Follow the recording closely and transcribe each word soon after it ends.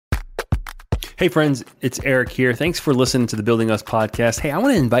Hey friends, it's Eric here. Thanks for listening to the Building Us podcast. Hey, I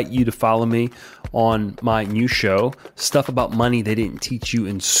want to invite you to follow me on my new show, Stuff About Money They Didn't Teach You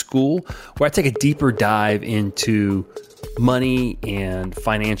in School, where I take a deeper dive into money and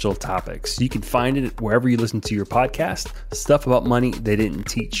financial topics. You can find it wherever you listen to your podcast, Stuff About Money They Didn't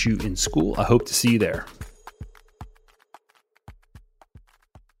Teach You in School. I hope to see you there.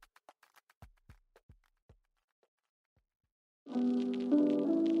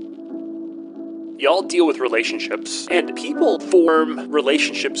 Y'all deal with relationships, and people form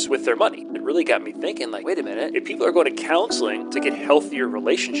relationships with their money. It really got me thinking, like, wait a minute, if people are going to counseling to get healthier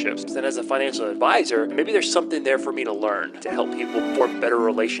relationships, then as a financial advisor, maybe there's something there for me to learn to help people form better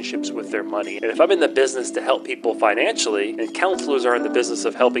relationships with their money. And if I'm in the business to help people financially, and counselors are in the business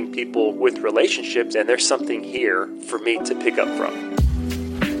of helping people with relationships, then there's something here for me to pick up from.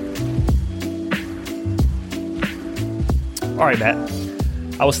 All right, Matt.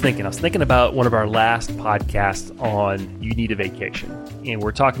 I was thinking about one of our last podcasts on You Need a Vacation. And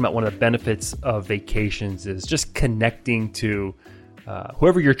we're talking about one of the benefits of vacations is just connecting to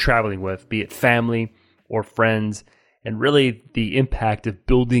whoever you're traveling with, be it family or friends, and really the impact of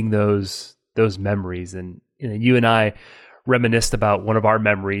building those memories. And you and I reminisced about one of our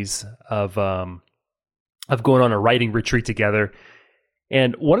memories of going on a writing retreat together.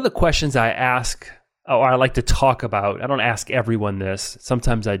 And one of the questions I like to talk about, I don't ask everyone this,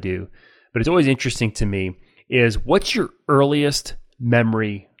 sometimes I do, but it's always interesting to me, is what's your earliest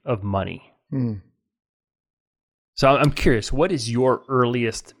memory of money? So I'm curious, what is your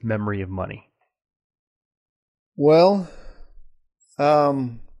earliest memory of money? Well, I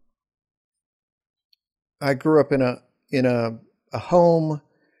grew up in a home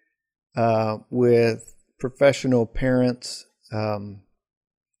with professional parents.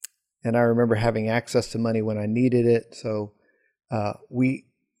 And I remember having access to money when I needed it. So I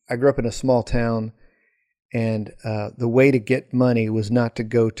grew up in a small town, and the way to get money was not to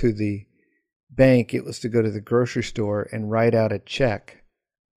go to the bank. It was to go to the grocery store and write out a check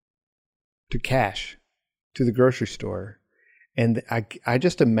to cash to the grocery store. And I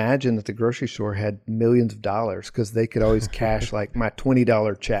just imagined that the grocery store had millions of dollars because they could always cash like my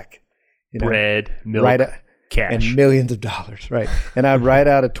 $20 check. Bread, milk. Cash. And millions of dollars, right? And I'd write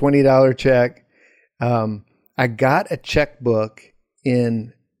out a $20 check. I got a checkbook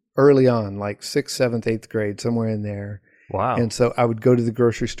in early on, like 6th, 7th, 8th grade, somewhere in there. Wow. And so I would go to the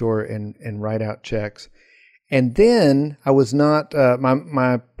grocery store and write out checks. And then I was not,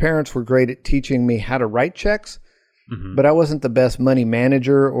 my parents were great at teaching me how to write checks, but I wasn't the best money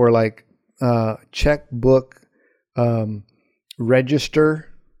manager or like checkbook register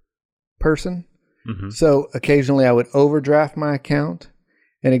person. So occasionally I would overdraft my account.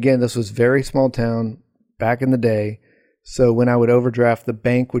 And again, this was very small town back in the day. So when I would overdraft, the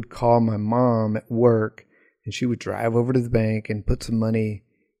bank would call my mom at work and she would drive over to the bank and put some money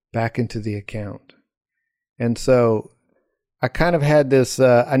back into the account. And so I kind of had this,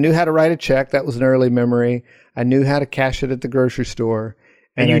 I knew how to write a check. That was an early memory. I knew how to cash it at the grocery store.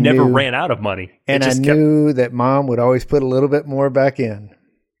 And you never ran out of money. And I knew that mom would always put a little bit more back in.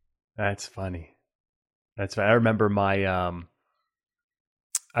 That's funny. That's right. I remember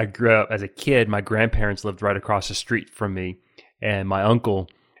I grew up as a kid. My grandparents lived right across the street from me, and my uncle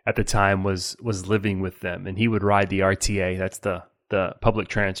at the time was living with them, and he would ride the RTA. That's the public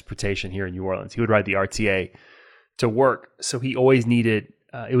transportation here in New Orleans. He would ride the RTA to work, so he always needed.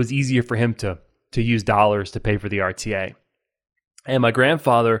 It was easier for him to use dollars to pay for the RTA. And my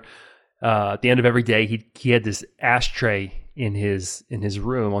grandfather, at the end of every day, he had this ashtray in his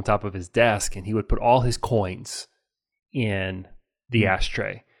room on top of his desk, and he would put all his coins in the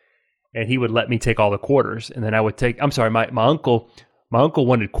ashtray, and he would let me take all the quarters, and then I would take, my uncle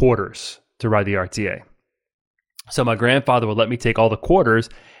wanted quarters to ride the RTA. So my grandfather would let me take all the quarters,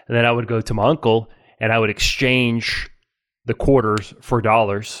 and then I would go to my uncle and I would exchange the quarters for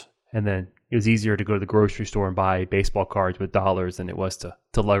dollars. And then it was easier to go to the grocery store and buy baseball cards with dollars than it was to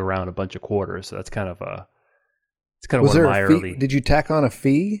lug around a bunch of quarters. So that's kind of one of my early. Did you tack on a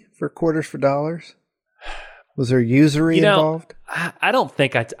fee for quarters for dollars? Was there usury involved? I don't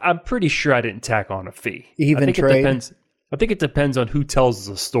think I'm pretty sure I didn't tack on a fee. Even trade? I think it depends on who tells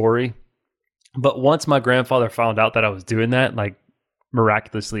the story. But once my grandfather found out that I was doing that, like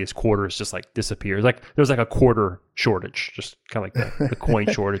miraculously his quarters just like disappeared. Like there was like a quarter shortage, just kind of like the coin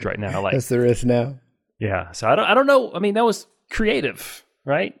shortage right now. Like as there is now. Yeah. So I don't know. I mean, that was creative,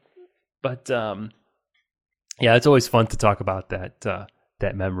 right? But yeah, it's always fun to talk about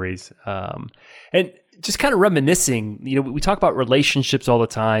that memories. And just kind of reminiscing, we talk about relationships all the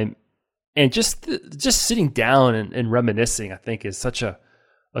time, and just sitting down and reminiscing, I think is such a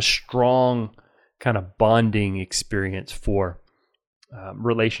strong kind of bonding experience for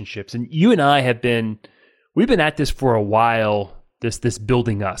relationships. And you and I we've been at this for a while. This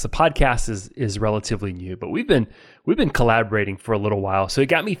building us. The podcast is relatively new, but we've been collaborating for a little while. So it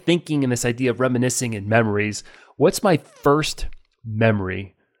got me thinking in this idea of reminiscing and memories. What's my first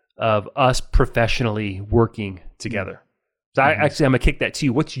memory of us professionally working together? So I'm gonna kick that to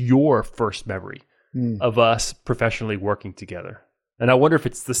you. What's your first memory of us professionally working together? And I wonder if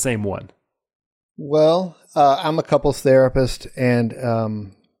it's the same one. Well, I'm a couples therapist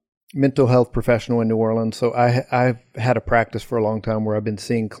and mental health professional in New Orleans. So I've had a practice for a long time where I've been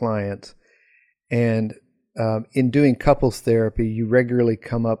seeing clients. And in doing couples therapy, you regularly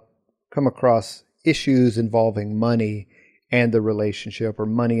come across issues involving money and the relationship, or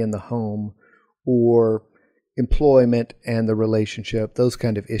money in the home, or employment and the relationship, those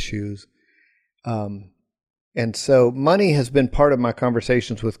kind of issues. And so money has been part of my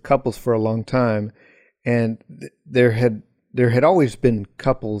conversations with couples for a long time. And there had always been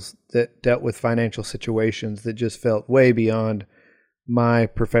couples that dealt with financial situations that just felt way beyond my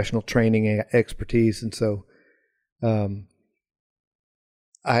professional training and expertise. And so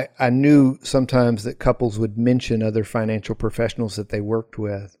I knew sometimes that couples would mention other financial professionals that they worked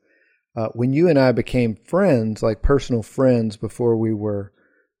with. When you and I became friends, like personal friends before we were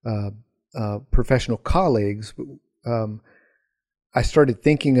professional colleagues, I started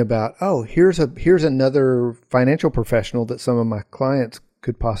thinking about, here's another financial professional that some of my clients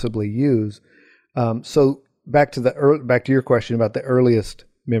could possibly use. So back to your question about the earliest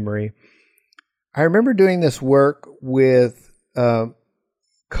memory, I remember doing this work with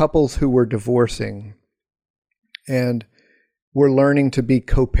couples who were divorcing and were learning to be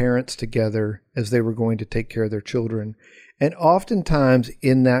co-parents together as they were going to take care of their children. And oftentimes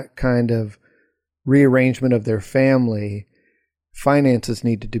in that kind of rearrangement of their family, finances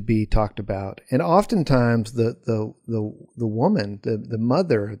needed to be talked about. And oftentimes the woman, the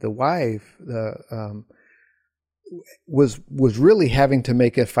mother, the wife, was really having to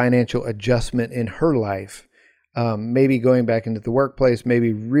make a financial adjustment in her life. Maybe going back into the workplace,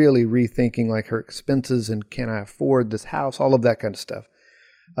 maybe really rethinking like her expenses and can I afford this house, all of that kind of stuff.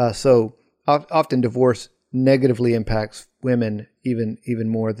 So often divorce negatively impacts women even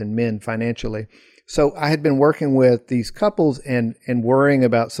more than men financially. So I had been working with these couples and worrying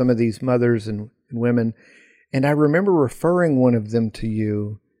about some of these mothers and women. And I remember referring one of them to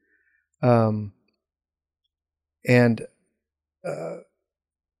you.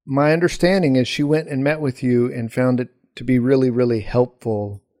 My understanding is she went and met with you and found it to be really, really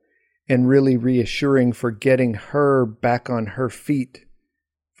helpful and really reassuring for getting her back on her feet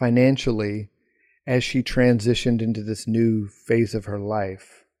financially as she transitioned into this new phase of her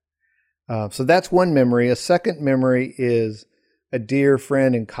life. So that's one memory. A second memory is a dear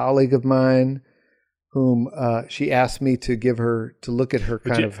friend and colleague of mine whom she asked me to look at her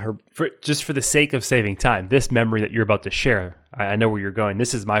just for the sake of saving time, this memory that you're about to share, I know where you're going.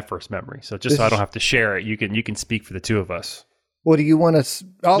 This is my first memory. So so I don't have to share it, you can speak for the two of us. Well, do you want to,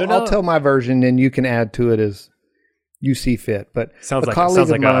 I'll tell my version and you can add to it as you see fit. But sounds like colleague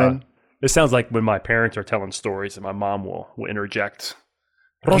of mine. This sounds like when my parents are telling stories and my mom will interject.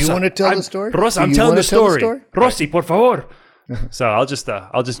 Rosa, you want to tell the story? Rosa, I'm telling the story. Rosy, por favor. So I'll just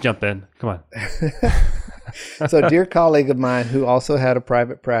jump in. Come on. So a dear colleague of mine who also had a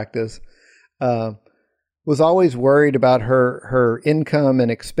private practice was always worried about her income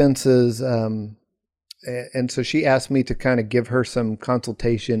and expenses. And so she asked me to kind of give her some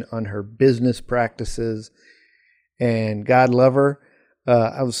consultation on her business practices. And God love her.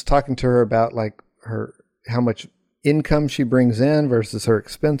 I was talking to her about like how much income she brings in versus her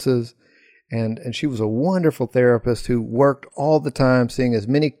expenses. And she was a wonderful therapist who worked all the time, seeing as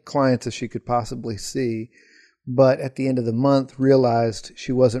many clients as she could possibly see. But at the end of the month, realized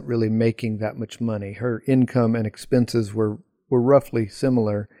she wasn't really making that much money. Her income and expenses were roughly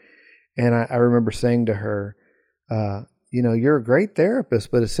similar. And I remember saying to her, you're a great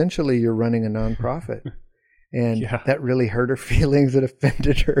therapist, but essentially you're running a nonprofit. And that really hurt her feelings. It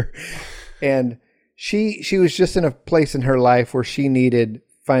offended her. And she was just in a place in her life where she needed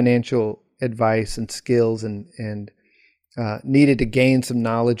financial advice and skills and needed to gain some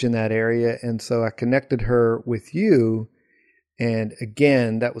knowledge in that area. And so I connected her with you. And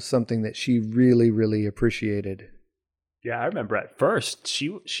again, that was something that she really, really appreciated. Yeah, I remember at first she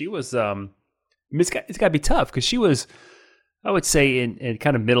was, it's got to be tough because she was, I would say, in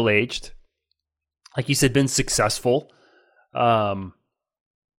kind of middle-aged, like you said, been successful, and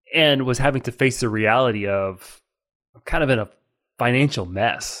was having to face the reality of kind of in a financial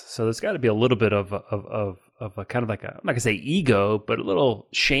mess. So there's got to be a little bit of a kind of like I'm not gonna say ego, but a little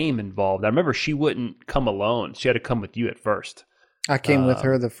shame involved. I remember she wouldn't come alone; she had to come with you at first. I came with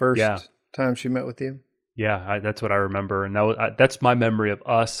her the first time she met with you. Yeah, that's what I remember, and that's my memory of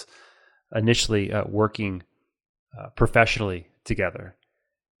us initially working professionally together.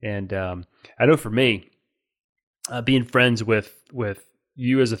 And I know for me, being friends with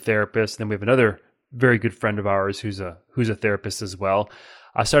you as a therapist, and then we have another very good friend of ours who's a therapist as well.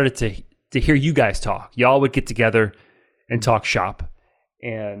 I started to hear you guys talk. Y'all would get together and talk shop,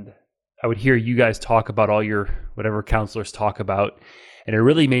 and I would hear you guys talk about all your whatever counselors talk about, and it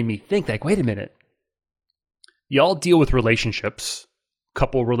really made me think, like, wait a minute, y'all deal with relationships,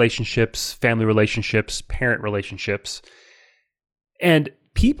 couple relationships, family relationships, parent relationships, and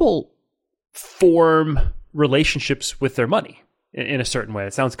people form relationships with their money in a certain way.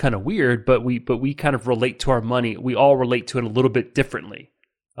 It sounds kind of weird, but we kind of relate to our money. We all relate to it a little bit differently.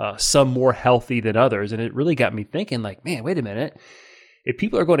 Some more healthy than others, and it really got me thinking, like, man, wait a minute. If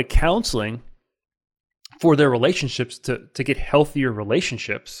people are going to counseling for their relationships to get healthier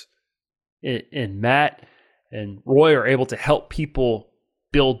relationships, and Matt and Roy are able to help people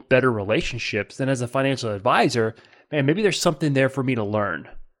build better relationships, then as a financial advisor, man, maybe there's something there for me to learn.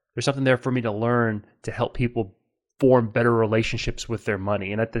 There's something there for me to learn to help people form better relationships with their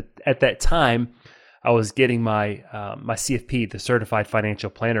money. And at that time, I was getting my my CFP, the Certified Financial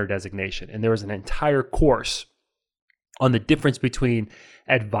Planner designation, and there was an entire course on the difference between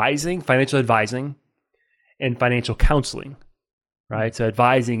financial advising, and financial counseling. Right? So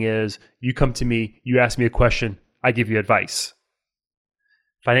advising is you come to me, you ask me a question, I give you advice.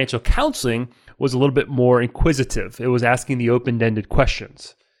 Financial counseling was a little bit more inquisitive. It was asking the open-ended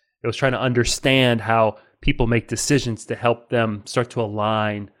questions. It was trying to understand how people make decisions to help them start to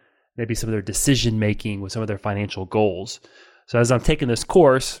align maybe some of their decision-making with some of their financial goals. So as I'm taking this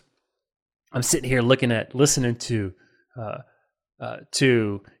course, I'm sitting here listening to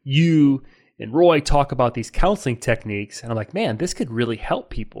you and Roy talk about these counseling techniques, and I'm like, man, this could really help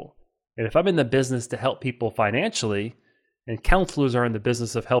people. And if I'm in the business to help people financially, and counselors are in the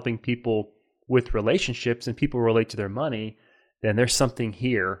business of helping people with relationships, and people relate to their money, then there's something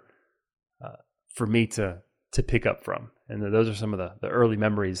here for me to pick up from. And those are some of the early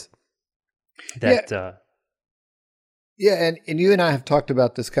memories that. And you and I have talked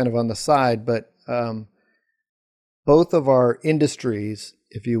about this kind of on the side, but both of our industries,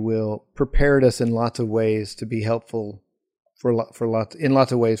 if you will, prepared us in lots of ways to be helpful for lots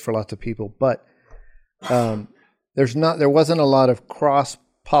of people. But there wasn't a lot of cross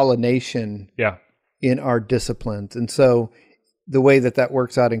pollination in our disciplines, and so the way that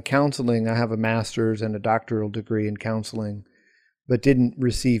works out in counseling, I have a master's and a doctoral degree in counseling, but didn't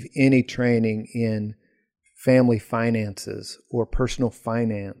receive any training in family finances or personal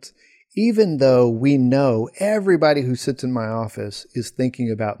finance, even though we know everybody who sits in my office is thinking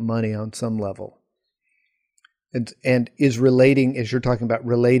about money on some level and is relating, as you're talking about,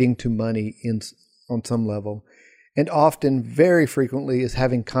 relating to money on some level, and often, very frequently, is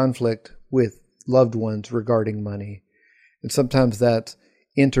having conflict with loved ones regarding money. And sometimes that's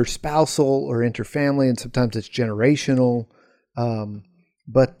interspousal or interfamily, and sometimes it's generational.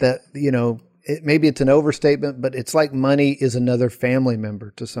 But that, maybe it's an overstatement, but it's like money is another family member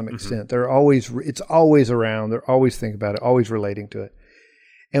to some extent. Mm-hmm. It's always around. They're always thinking about it, always relating to it.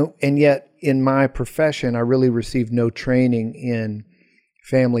 And yet in my profession, I really received no training in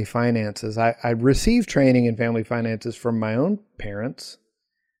family finances. I received training in family finances from my own parents,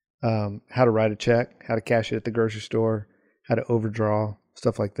 how to write a check, how to cash it at the grocery store, how to overdraw,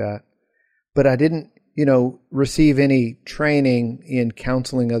 stuff like that. But I didn't, receive any training in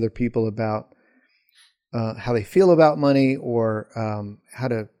counseling other people about how they feel about money or how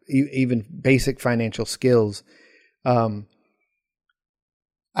to even basic financial skills. I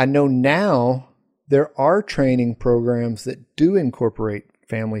know now there are training programs that do incorporate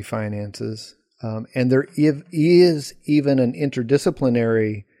family finances, and there is even an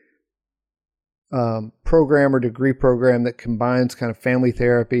interdisciplinary program or degree program that combines kind of family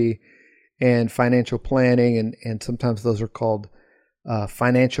therapy and financial planning, and sometimes those are called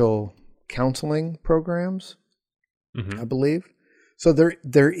financial counseling programs, I believe. So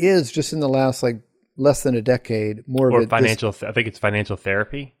there is, just in the last less than a decade, more or of it. I think it's financial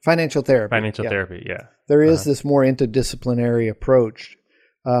therapy. Financial therapy. Financial therapy, yeah. There is this more interdisciplinary approach.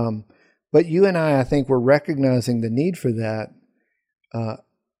 But you and I think, were recognizing the need for that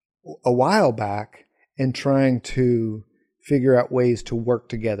a while back and trying to figure out ways to work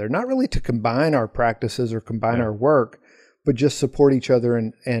together, not really to combine our practices or combine our work, but just support each other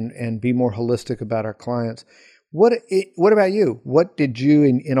and be more holistic about our clients. What about you? What did you,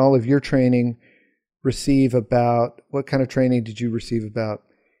 in all of your training, receive about, what kind of training did you receive about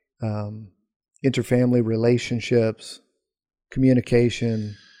interfamily relationships,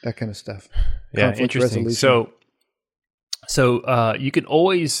 communication, that kind of stuff? Yeah, Conflict interesting. resolution. So you can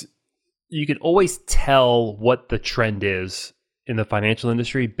always tell what the trend is in the financial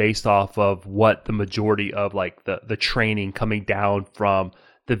industry based off of what the majority of like the training coming down from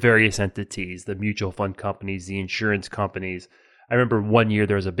the various entities, the mutual fund companies, the insurance companies. I remember one year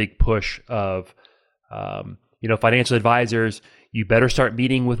there was a big push of, financial advisors, you better start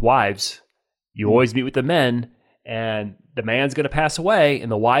meeting with wives. You always meet with the men, and the man's going to pass away,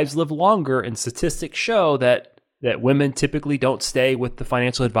 and the wives live longer. And statistics show that women typically don't stay with the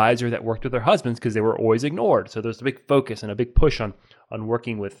financial advisor that worked with their husbands because they were always ignored. So there's a big focus and a big push on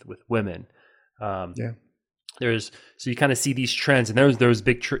working with women. So you kind of see these trends, and there's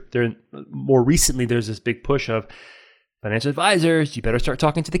big. More recently, there's this big push of financial advisors. You better start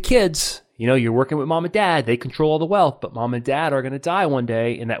talking to the kids. You're working with mom and dad. They control all the wealth, but mom and dad are going to die one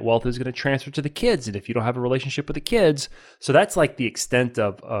day, and that wealth is going to transfer to the kids. And if you don't have a relationship with the kids, so that's like the extent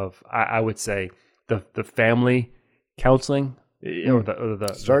of I would say the family counseling, or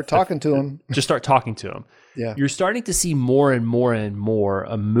the start talking to them. Just start talking to them. Yeah, you're starting to see more and more and more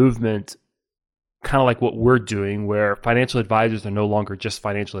a movement, kind of like what we're doing, where financial advisors are no longer just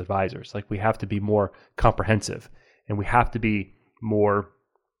financial advisors. Like, we have to be more comprehensive, and we have to be more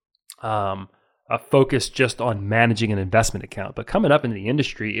focused just on managing an investment account. But coming up in the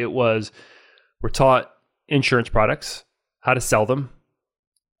industry, we're taught insurance products, how to sell them.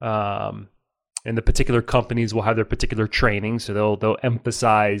 And the particular companies will have their particular training, so they'll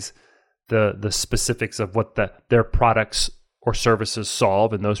emphasize the specifics of what their products or services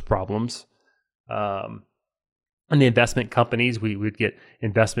solve and those problems. And the investment companies, we would get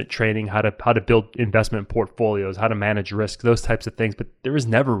investment training, how to build investment portfolios, how to manage risk, those types of things. But there was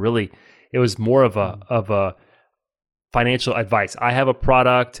never really, it was more of a financial advice. I have a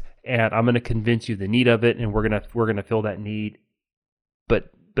product, and I'm going to convince you the need of it, and we're gonna fill that need, but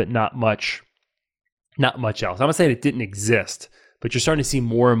not much else. I'm not saying it didn't exist, but you're starting to see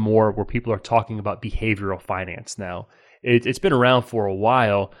more and more where people are talking about behavioral finance now. It's been around for a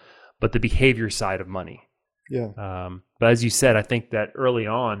while, but the behavior side of money. Yeah. But as you said, I think that early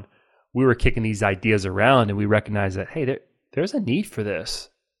on we were kicking these ideas around, and we recognized that, hey, there's a need for this,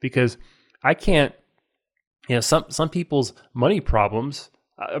 because I can't, some people's money problems,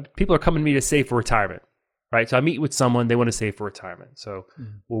 people are coming to me to save for retirement, right? So I meet with someone, they want to save for retirement. So,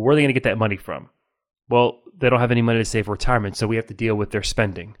 well, where are they going to get that money from? Well, they don't have any money to save for retirement, so we have to deal with their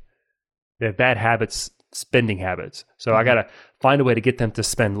spending. They have bad habits, spending habits. So I got to find a way to get them to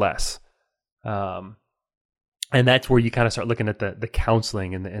spend less. And that's where you kind of start looking at the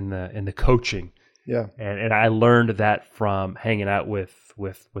counseling and the coaching. Yeah. And I learned that from hanging out with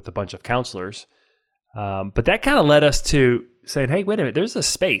a bunch of counselors. But that kind of led us to saying, hey, wait a minute, there's a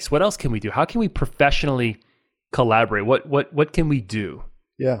space. What else can we do? How can we professionally collaborate? What can we do?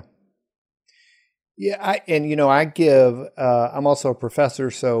 Yeah. Yeah. I give, I'm also a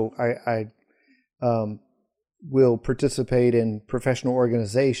professor, so I will participate in professional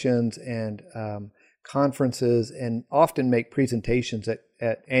organizations and conferences, and often make presentations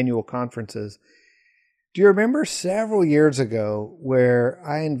at annual conferences. Do you remember several years ago where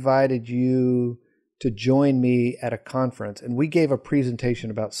I invited you to join me at a conference, and we gave a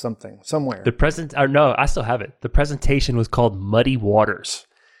presentation about something somewhere? No, I still have it. The presentation was called Muddy Waters.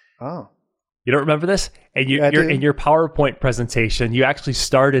 Oh. You don't remember this? And in your PowerPoint presentation, you actually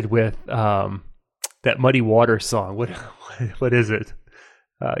started with that Muddy Waters song. What is it?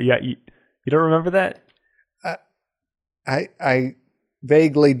 You don't remember that? I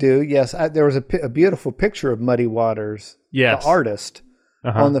vaguely do. Yes, there was a beautiful picture of Muddy Waters, yes, the artist,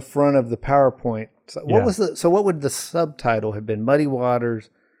 on the front of the PowerPoint. So what would the subtitle have been? Muddy Waters.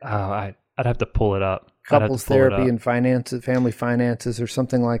 Oh, I'd have to pull it up. Couples therapy and finances, family finances, or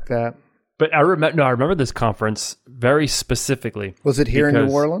something like that. But I remember this conference very specifically. Was it here in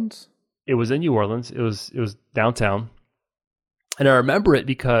New Orleans? It was in New Orleans. It was downtown, and I remember it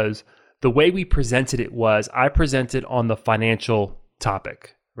because the way we presented it was, I presented on the financial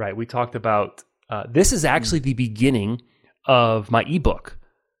topic, right? We talked about, this is actually the beginning of my ebook,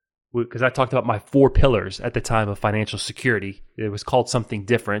 because I talked about my 4 pillars at the time of financial security. It was called something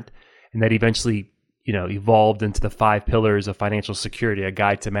different, and that eventually, evolved into the 5 pillars of financial security, a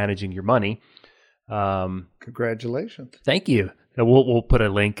guide to managing your money. Congratulations. Thank you. We'll put a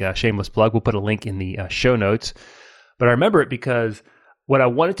link, shameless plug, we'll put a link in the show notes. But I remember it because what I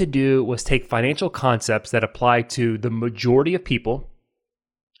wanted to do was take financial concepts that apply to the majority of people,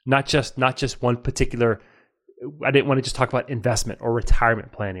 not just one particular I didn't want to just talk about investment or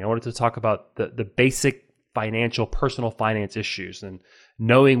retirement planning. I wanted to talk about the basic personal finance issues and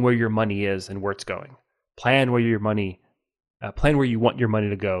knowing where your money is and where it's going. Plan where you want your money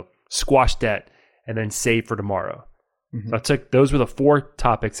to go, squash debt, and then save for tomorrow. Mm-hmm. So those were the 4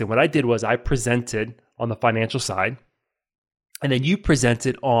 topics. And what I did was I presented on the financial side, and then you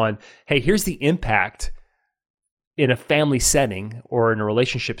presented on, hey, here's the impact in a family setting or in a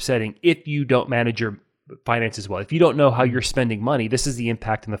relationship setting if you don't manage your finances well. If you don't know how you're spending money, this is the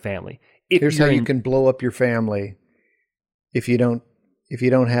impact in the family. Here's how you can blow up your family if you don't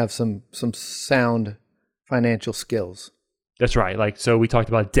have some sound financial skills. That's right. Like, so we talked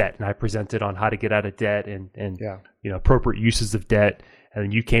about debt, and I presented on how to get out of debt and appropriate uses of debt. And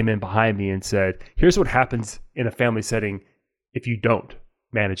then you came in behind me and said, here's what happens in a family setting if you don't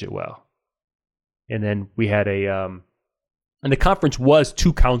manage it well. And then we had and the conference was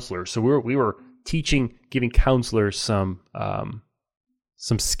 2 counselors. So we were giving counselors some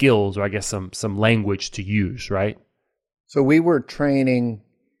skills, or I guess some language to use, right? So we were training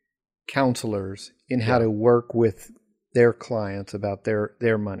counselors in how to work with their clients about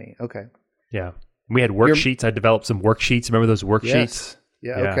their money. Okay. Yeah. We had worksheets. I developed some worksheets. Remember those worksheets? Yes.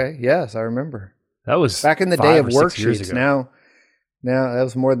 Yeah. Okay. Yes, I remember. That was back in the day of worksheets. Now that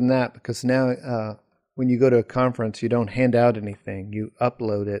was more than that, because now when you go to a conference, you don't hand out anything. You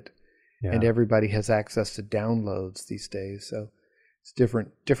upload it, and everybody has access to downloads these days. So it's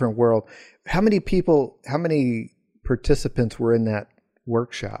different world. How many participants were in that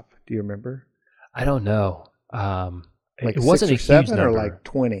workshop? Do you remember? I don't know. Like it wasn't 6 or 7 or like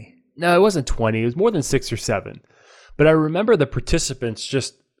 20? No, it wasn't 20. It was more than 6 or 7. But I remember the participants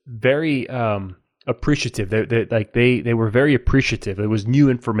just very appreciative. They were very appreciative. It was new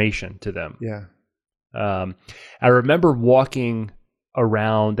information to them. Yeah. I remember walking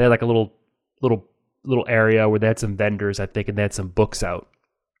around. They had like a little area where they had some vendors, I think, and they had some books out.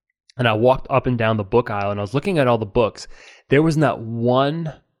 And I walked up and down the book aisle, and I was looking at all the books. There was not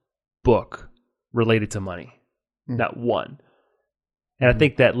one book related to money. Not one. And I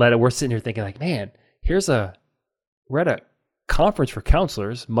think that we're sitting here thinking like, man, we're at a conference for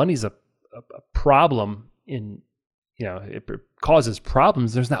counselors. Money's a problem it causes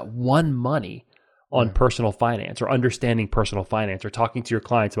problems. There's not one money on personal finance or understanding personal finance or talking to your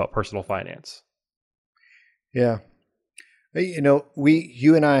clients about personal finance. Yeah.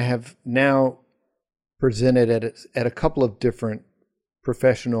 You and I have now presented at a couple of different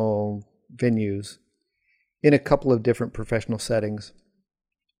professional venues in a couple of different professional settings.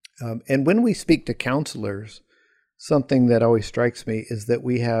 And when we speak to counselors, something that always strikes me is that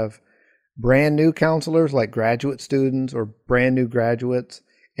we have brand new counselors like graduate students or brand new graduates.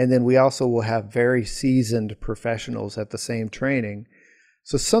 And then we also will have very seasoned professionals at the same training.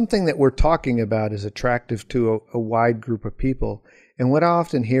 So something that we're talking about is attractive to a wide group of people. And what I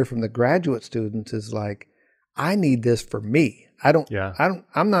often hear from the graduate students is like, I need this for me.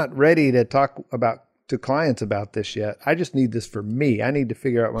 I'm not ready to talk to clients about this yet. I just need this for me. I need to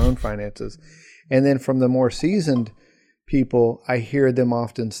figure out my own finances. And then from the more seasoned people, I hear them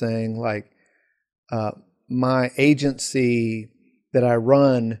often saying like, my agency that I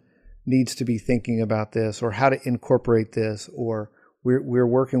run needs to be thinking about this, or how to incorporate this, or we're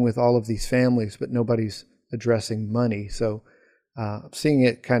working with all of these families, but nobody's addressing money. So seeing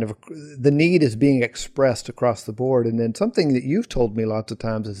it kind of, the need is being expressed across the board. And then something that you've told me lots of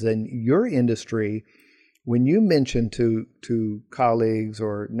times is in your industry, when you mention to colleagues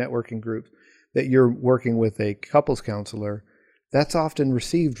or networking groups that you're working with a couples counselor, that's often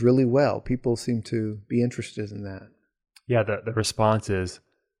received really well. People seem to be interested in that. Yeah, the response is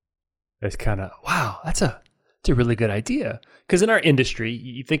kind of, wow, that's a really good idea. Because in our industry,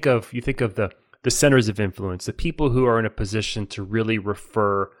 you think of the centers of influence, the people who are in a position to really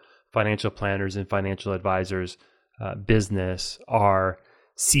refer financial planners and financial advisors business are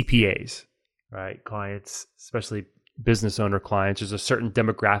CPAs, right? Clients, especially business owner clients. There's a certain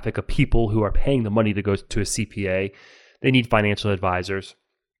demographic of people who are paying the money to go to a CPA. They need financial advisors.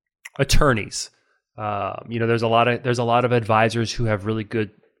 Attorneys. There's a lot of advisors who have really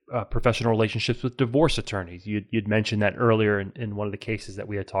good professional relationships with divorce attorneys. You'd mentioned that earlier in one of the cases that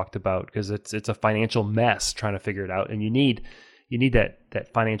we had talked about, because it's a financial mess trying to figure it out, and you need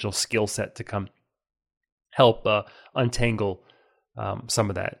that financial skill set to come help untangle some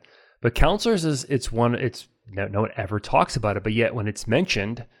of that. But counselors no one ever talks about it, but yet when it's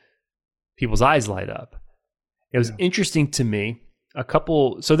mentioned, people's eyes light up. It was interesting to me.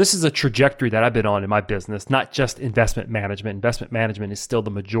 So this is a trajectory that I've been on in my business, not just investment management. Investment management is still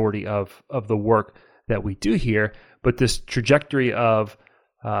the majority of the work that we do here, but this trajectory of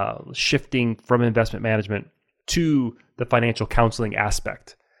shifting from investment management to the financial counseling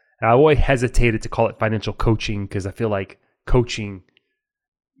aspect. And I always hesitated to call it financial coaching because I feel like coaching,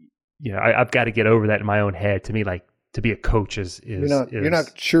 I've got to get over that in my own head. To me, like to be a coach you're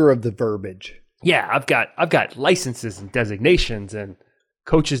not sure of the verbiage. Yeah, I've got licenses and designations, and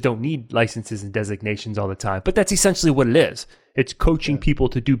coaches don't need licenses and designations all the time. But that's essentially what it is. It's coaching people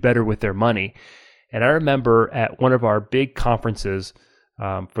to do better with their money. And I remember at one of our big conferences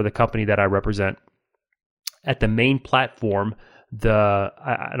for the company that I represent, at the main platform,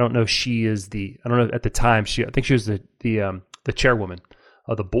 I don't know, at the time, I think she was the chairwoman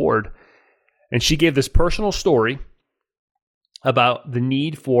of the board. And she gave this personal story about the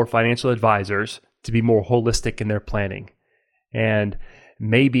need for financial advisors to be more holistic in their planning. And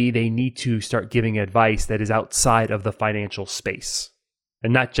maybe they need to start giving advice that is outside of the financial space,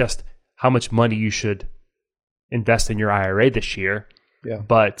 and not just how much money you should invest in your IRA this year,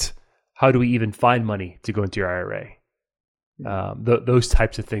 but how do we even find money to go into your IRA? Those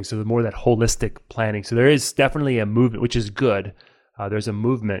types of things. So the more that holistic planning. So there is definitely a movement, which is good. There's a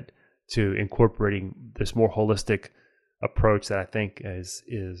movement to incorporating this more holistic approach that I think is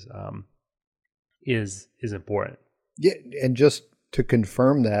important. Yeah, and just to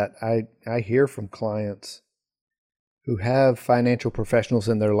confirm that, I hear from clients who have financial professionals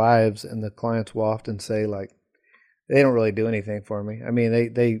in their lives, and the clients will often say, like, they don't really do anything for me. I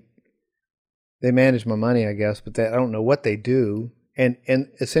mean, they manage my money, I guess, but I don't know what they do. And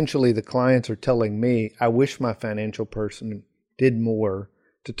essentially the clients are telling me, I wish my financial person did more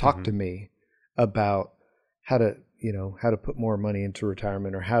to talk to me about how to put more money into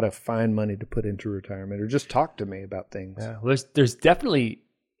retirement, or how to find money to put into retirement, or just talk to me about things. Yeah, well, there's definitely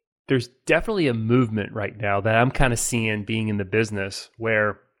a movement right now that I'm kind of seeing being in the business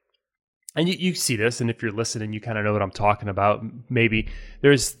where, and you see this, and if you're listening, you kind of know what I'm talking about. Maybe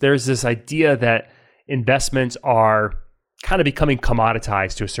there's this idea that investments are kind of becoming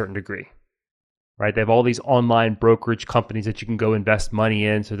commoditized to a certain degree, right? They have all these online brokerage companies that you can go invest money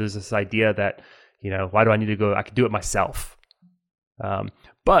in. So there's this idea that, why do I need to go? I can do it myself.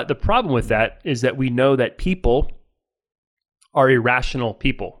 But the problem with that is that we know that people are irrational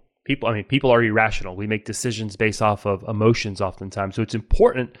people. People are irrational. We make decisions based off of emotions oftentimes. So it's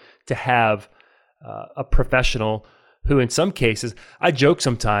important to have a professional who, in some cases, I joke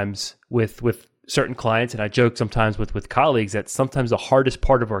sometimes with certain clients, and I joke sometimes with colleagues that sometimes the hardest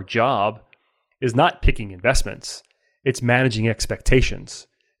part of our job is not picking investments. It's managing expectations.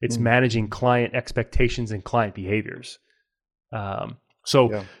 It's managing client expectations and client behaviors.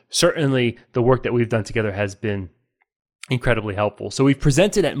 Certainly the work that we've done together has been incredibly helpful. So we've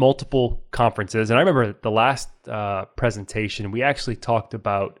presented at multiple conferences, and I remember the last presentation, we actually talked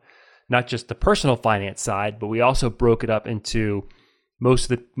about not just the personal finance side, but we also broke it up into most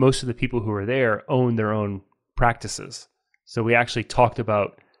of the people who were there own their own practices. So we actually talked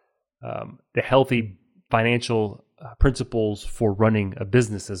about the healthy financial principles for running a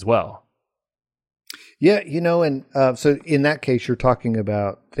business as well. Yeah, and so in that case, you're talking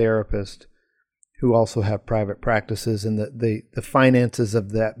about therapists who also have private practices and the finances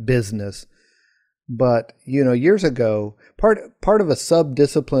of that business. But, years ago, part of a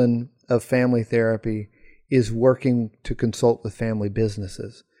sub-discipline of family therapy is working to consult with family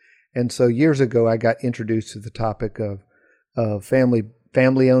businesses. And so years ago, I got introduced to the topic of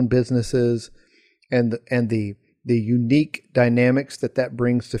family-owned businesses and the unique dynamics that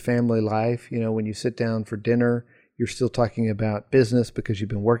brings to family life. When you sit down for dinner, you're still talking about business because you've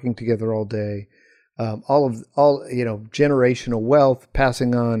been working together all day. Generational wealth,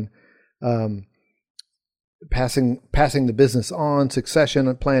 passing on, passing the business on, succession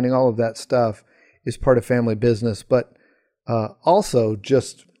and planning, all of that stuff is part of family business. But also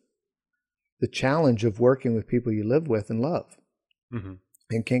just the challenge of working with people you live with and love and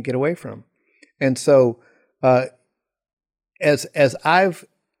can't get away from. And so, as I've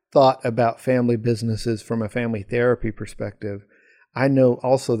thought about family businesses from a family therapy perspective, I know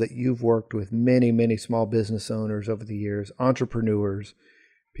also that you've worked with many, many small business owners over the years, entrepreneurs,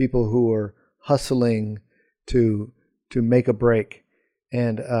 people who are hustling to make a break.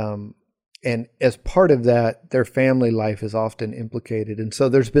 And as part of that, their family life is often implicated. And so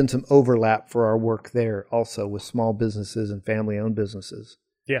there's been some overlap for our work there also with small businesses and family-owned businesses.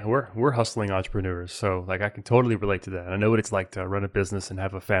 Yeah, we're hustling entrepreneurs. So I can totally relate to that. I know what it's like to run a business and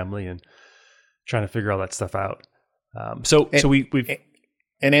have a family and trying to figure all that stuff out. So we've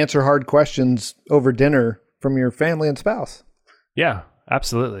and answer hard questions over dinner from your family and spouse. Yeah,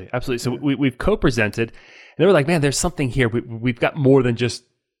 absolutely. So we've co-presented, and they were like, man, there's something here. We've got more than just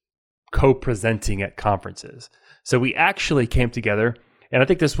co-presenting at conferences. So we actually came together And I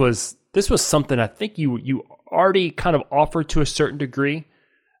think this was something I think you already kind of offered to a certain degree,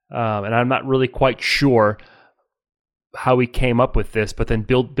 and I'm not really quite sure how we came up with this, but then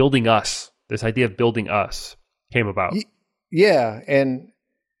building us, this idea of building us came about. Yeah, and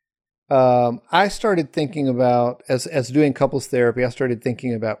I started thinking about, as doing couples therapy, I started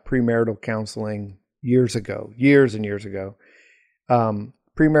thinking about premarital counseling years and years ago.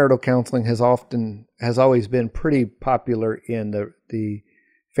 Premarital counseling has always been pretty popular in the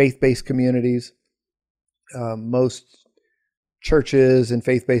faith-based communities. Most churches and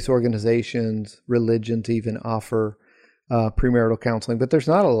faith-based organizations, religions even offer premarital counseling, but there's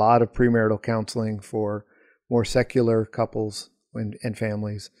not a lot of premarital counseling for more secular couples and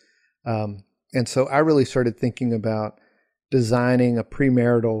families. And so I really started thinking about designing a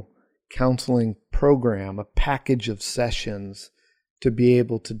premarital counseling program, a package of sessions to be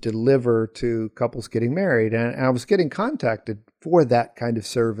able to deliver to couples getting married. And I was getting contacted for that kind of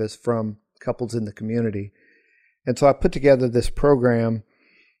service from couples in the community. And so I put together this program,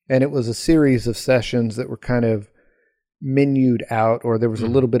 and it was a series of sessions that were kind of menued out, or there was a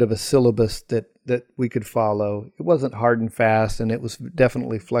little bit of a syllabus that we could follow. It wasn't hard and fast, and it was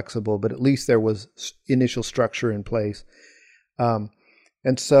definitely flexible, but at least there was initial structure in place.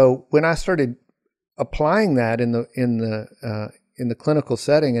 And so when I started applying that in the clinical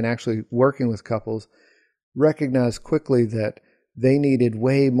setting and actually working with couples, recognized quickly that they needed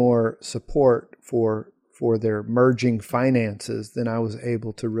way more support for their merging finances than I was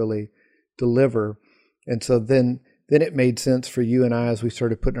able to really deliver. And so then it made sense for you and I, as we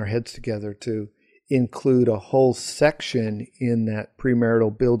started putting our heads together, to include a whole section in that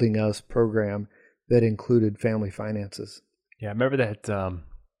premarital Building Us program that included family finances. Yeah, remember that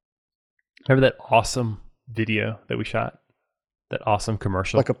awesome video that we shot? That awesome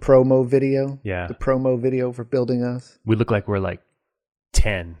commercial? Like a promo video? Yeah. The promo video for Building Us? We look like we're like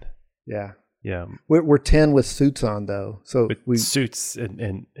 10. Yeah. Yeah. We're 10 with suits on, though. So with suits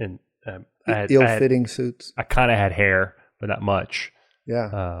and ill-fitting suits. I kind of had hair, but not much.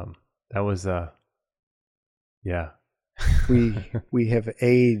 Yeah. That was yeah. We have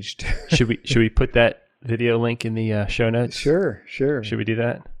aged. Should we put that video link in the show notes? Sure. Should we do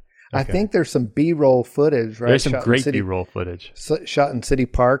that? Okay. I think there's some B-roll footage, right? There's some great B-roll footage. Shot in City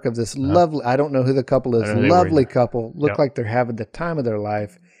Park of this lovely, I don't know who the couple is, lovely couple, look like they're having the time of their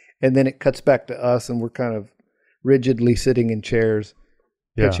life. And then it cuts back to us, and we're kind of rigidly sitting in chairs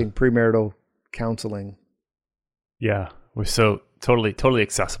pitching premarital counseling. Yeah, we're so totally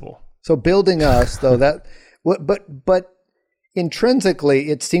accessible. So Building Us, though, but intrinsically,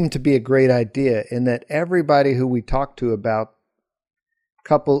 it seemed to be a great idea in that everybody who we talked to about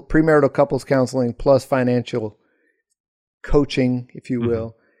premarital couples counseling plus financial coaching, if you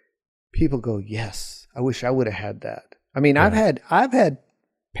will, people go, yes, I wish I would have had that. I mean, I've had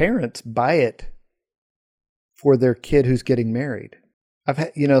parents buy it for their kid who's getting married. I've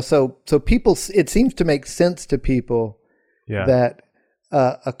had, so people, it seems to make sense to people that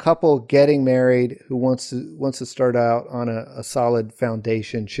a couple getting married who wants to start out on a solid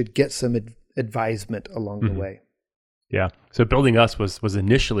foundation should get some advisement along the way. Yeah. So Building Us was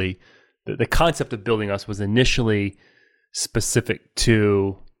initially, the concept of Building Us was initially specific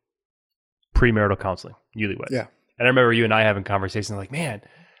to premarital counseling, newlyweds. Yeah. And I remember you and I having conversations like, man,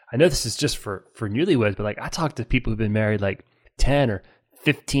 I know this is just for newlyweds, but like I talk to people who've been married like 10 or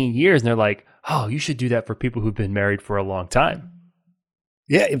 15 years, and they're like, oh, you should do that for people who've been married for a long time.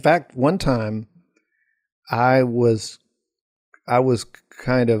 Yeah. In fact, one time I was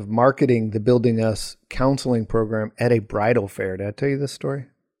kind of marketing the Building Us counseling program at a bridal fair. Did I tell you this story?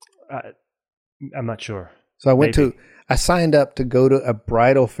 I'm not sure. So I signed up to go to a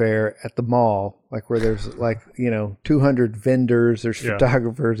bridal fair at the mall, like where there's 200 vendors, there's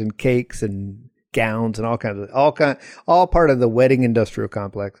photographers and cakes and gowns and all part of the wedding industrial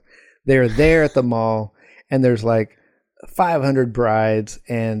complex. They're there at the mall, and there's like 500 brides,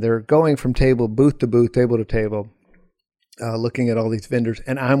 and they're going from booth to booth, table to table, looking at all these vendors,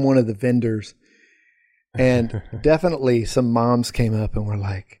 and I'm one of the vendors. And definitely some moms came up and were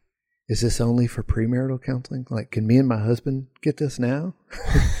like, is this only for premarital counseling? Like, can me and my husband get this now?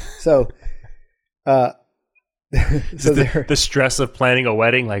 So the stress of planning a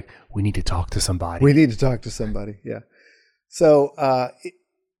wedding, like, we need to talk to somebody. Yeah. So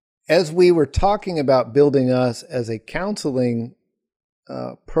as we were talking about Building Us as a counseling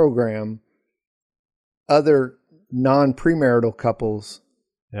program, other non-premarital couples,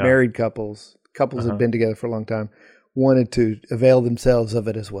 married couples who've been together for a long time, wanted to avail themselves of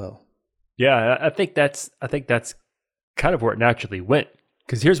it as well. Yeah, I think that's kind of where it naturally went.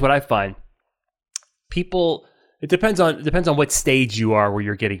 Because here's what I find: people, It depends on what stage you are where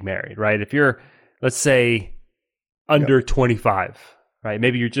you're getting married, right? If you're, let's say, under 25, right?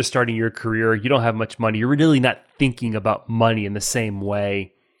 Maybe you're just starting your career, you don't have much money, you're really not thinking about money in the same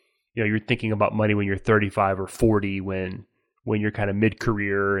way. You're thinking about money when you're 35 or 40, when you're kind of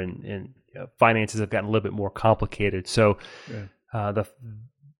mid-career and finances have gotten a little bit more complicated. So that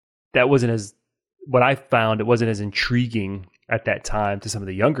wasn't as, what I found, it wasn't as intriguing at that time to some of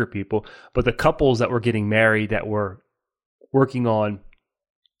the younger people, but the couples that were getting married that were working on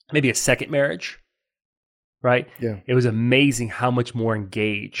maybe a second marriage, right? Yeah. It was amazing how much more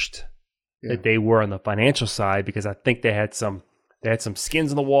engaged that they were on the financial side, because I think they had some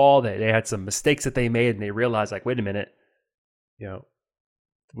skins on the wall, they had some mistakes that they made, and they realized, like, wait a minute,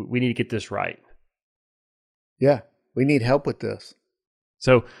 we need to get this right. Yeah, we need help with this.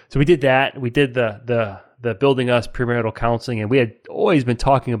 So we did that. We did the Building Us premarital counseling, and we had always been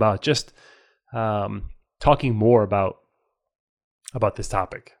talking about just talking more about this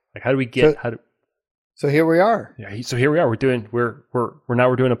topic. Like, how do we get So here we are. Yeah. So here we are. We're doing a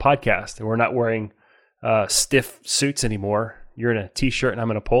podcast, and we're not wearing stiff suits anymore. You're in a t-shirt, and I'm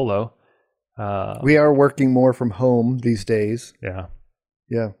in a polo. We are working more from home these days. Yeah.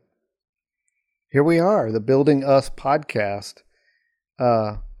 Yeah. Here we are, the Building Us podcast.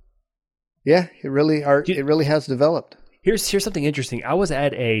 It really has developed. Here's something interesting. I'm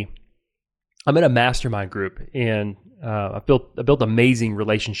in a mastermind group, and I built amazing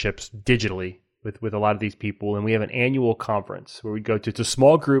relationships digitally with a lot of these people, and we have an annual conference where we go to. It's a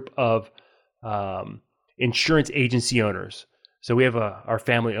small group of insurance agency owners. So we have our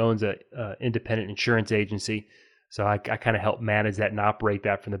family owns a independent insurance agency. So I kind of help manage that and operate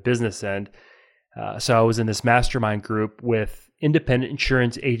that from the business end. So I was in this mastermind group with independent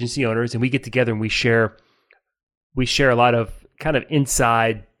insurance agency owners, and we get together and we share a lot of kind of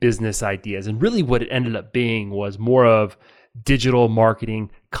inside business ideas. And really what it ended up being was more of digital marketing,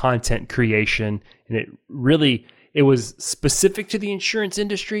 content creation. And it was specific to the insurance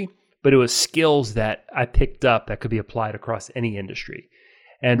industry, but it was skills that I picked up that could be applied across any industry.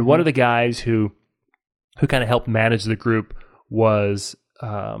 And one of the guys who kind of helped manage the group was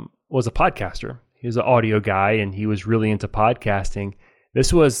a podcaster. He was an audio guy, and he was really into podcasting.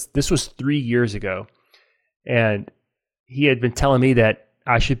 This was 3 years ago, and he had been telling me that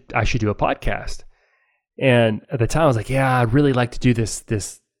I should do a podcast. And at the time, I was like, "Yeah, I'd really like to do this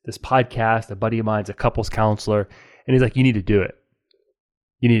podcast." A buddy of mine's a couples counselor, and he's like, "You need to do it.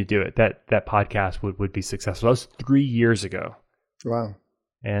 You need to do it. That podcast would be successful." That was 3 years ago. Wow.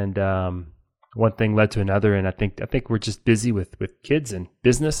 And one thing led to another, and I think we're just busy with kids and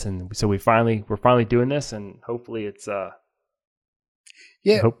business, and so we're finally doing this, and hopefully it's I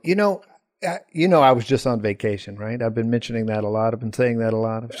was just on vacation, right? I've been mentioning that a lot. I've been saying that a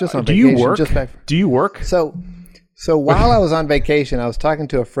lot. I was just on Do vacation. you work? Do you work? So while I was on vacation, I was talking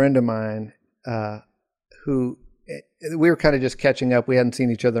to a friend of mine who we were kind of just catching up. We hadn't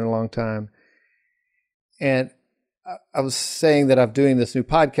seen each other in a long time, and I was saying that I'm doing this new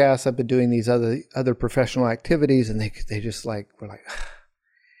podcast. I've been doing these other professional activities, and they just were like,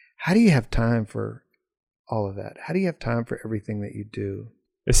 how do you have time for all of that? How do you have time for everything that you do?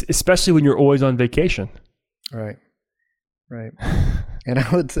 Especially when you're always on vacation. Right. And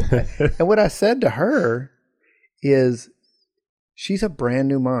and what I said to her is, she's a brand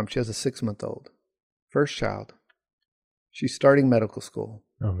new mom. She has a 6-month-old, first child. She's starting medical school.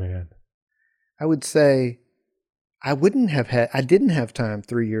 Oh man. I would say, I didn't have time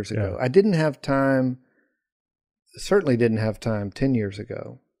 3 years ago. Yeah. I certainly didn't have time 10 years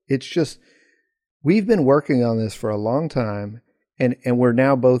ago. It's just, we've been working on this for a long time, and we're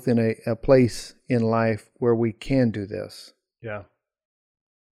now both in a place in life where we can do this. Yeah.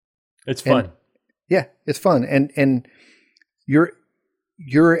 It's fun. It's fun. And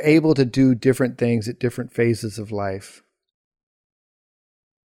you're able to do different things at different phases of life.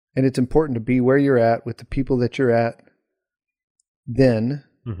 And it's important to be where you're at with the people that you're at then.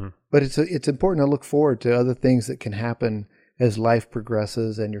 Mm-hmm. But it's important to look forward to other things that can happen as life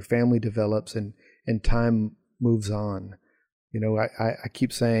progresses and your family develops and time moves on. I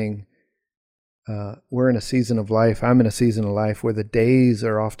keep saying we're in a season of life. I'm in a season of life where the days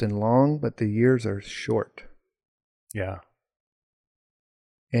are often long, but the years are short. Yeah.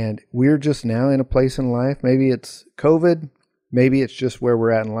 And we're just now in a place in life. Maybe it's COVID. Maybe it's just where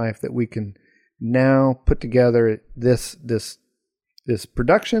we're at in life that we can now put together this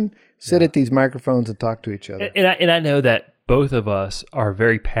production, sit at these microphones and talk to each other. And I know that both of us are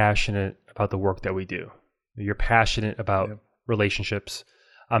very passionate about the work that we do. You're passionate about relationships.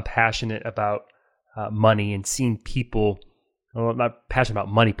 I'm passionate about money and seeing people well, I'm not passionate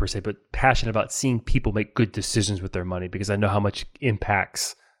about money per se, but passionate about seeing people make good decisions with their money, because I know how much it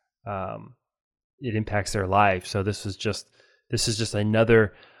impacts their life. So this is just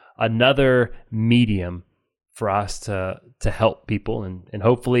another medium for us to help people, and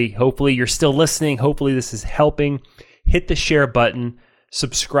hopefully you're still listening. Hopefully this is helping. Hit the share button,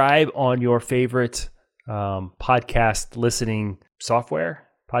 subscribe on your favorite podcast listening software,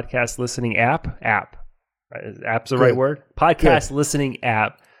 podcast listening app. App's the right word. Podcast listening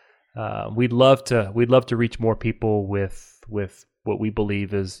app. We'd love to reach more people with what we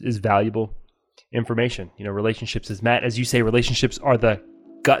believe is valuable information. Relationships, as you say, relationships are the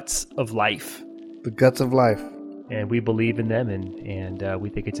guts of life. The guts of life. And we believe in them, and we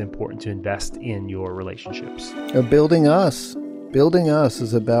think it's important to invest in your relationships. Building us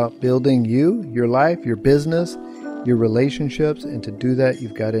is about building you, your life, your business, your relationships, and to do that,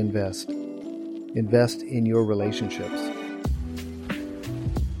 you've got to invest. Invest in your relationships.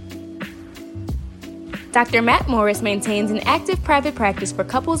 Dr. Matt Morris maintains an active private practice for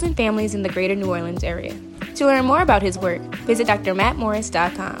couples and families in the greater New Orleans area. To learn more about his work, visit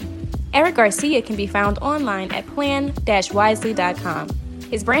drmattmorris.com. Eric Garcia can be found online at plan-wisely.com.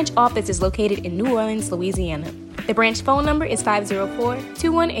 His branch office is located in New Orleans, Louisiana. The branch phone number is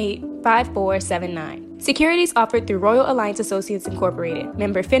 504-218-5479. Securities offered through Royal Alliance Associates Incorporated,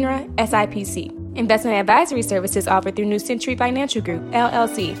 member FINRA, SIPC. Investment advisory services offered through New Century Financial Group,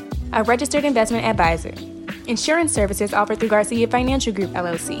 LLC, a registered investment advisor. Insurance services offered through Garcia Financial Group,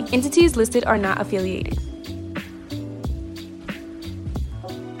 LLC. Entities listed are not affiliated.